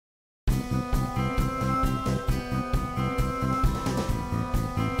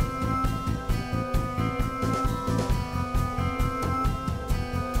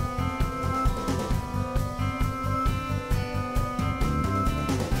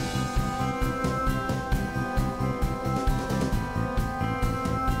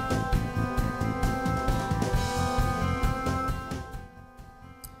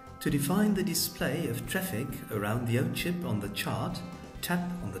To define the display of traffic around the O-chip on the chart, tap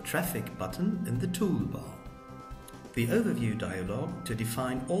on the Traffic button in the toolbar. The Overview dialog to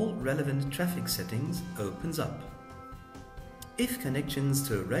define all relevant traffic settings opens up. If connections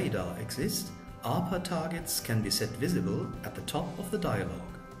to a radar exist, ARPA targets can be set visible at the top of the dialog.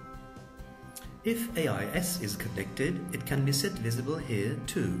 If AIS is connected, it can be set visible here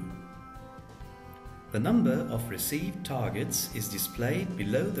too. The number of received targets is displayed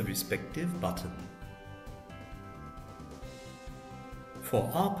below the respective button.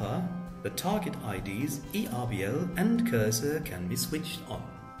 For ARPA, the target IDs ERBL and cursor can be switched on.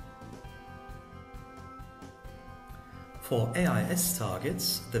 For AIS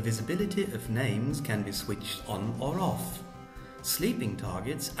targets, the visibility of names can be switched on or off. Sleeping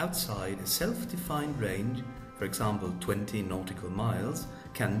targets outside a self-defined range, for example 20 nautical miles,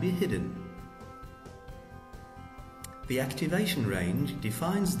 can be hidden. The activation range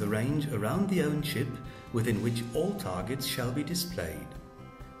defines the range around the own chip within which all targets shall be displayed.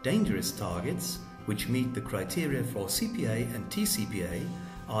 Dangerous targets, which meet the criteria for CPA and TCPA,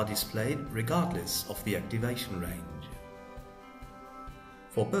 are displayed regardless of the activation range.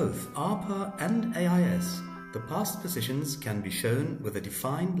 For both ARPA and AIS, the past positions can be shown with a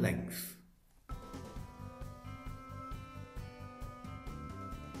defined length.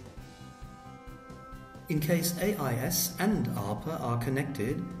 In case AIS and ARPA are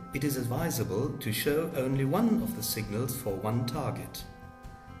connected, it is advisable to show only one of the signals for one target.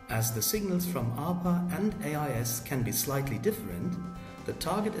 As the signals from ARPA and AIS can be slightly different, the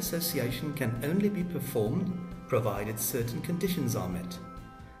target association can only be performed provided certain conditions are met.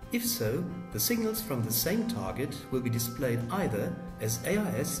 If so, the signals from the same target will be displayed either as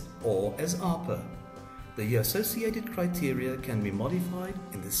AIS or as ARPA. The associated criteria can be modified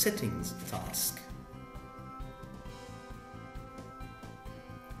in the Settings task.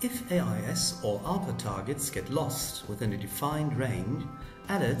 If AIS or ARPA targets get lost within a defined range,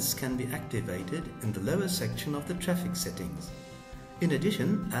 alerts can be activated in the lower section of the traffic settings. In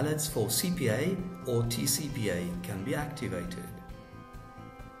addition, alerts for CPA or TCPA can be activated.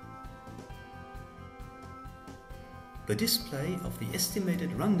 The display of the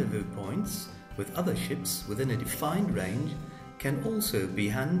estimated rendezvous points with other ships within a defined range can also be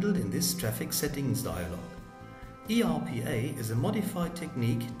handled in this traffic settings dialog. ERPA is a modified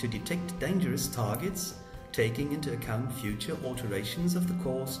technique to detect dangerous targets, taking into account future alterations of the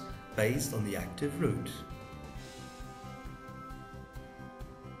course based on the active route.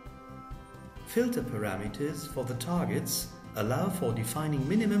 Filter parameters for the targets allow for defining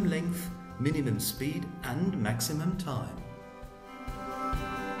minimum length, minimum speed and maximum time.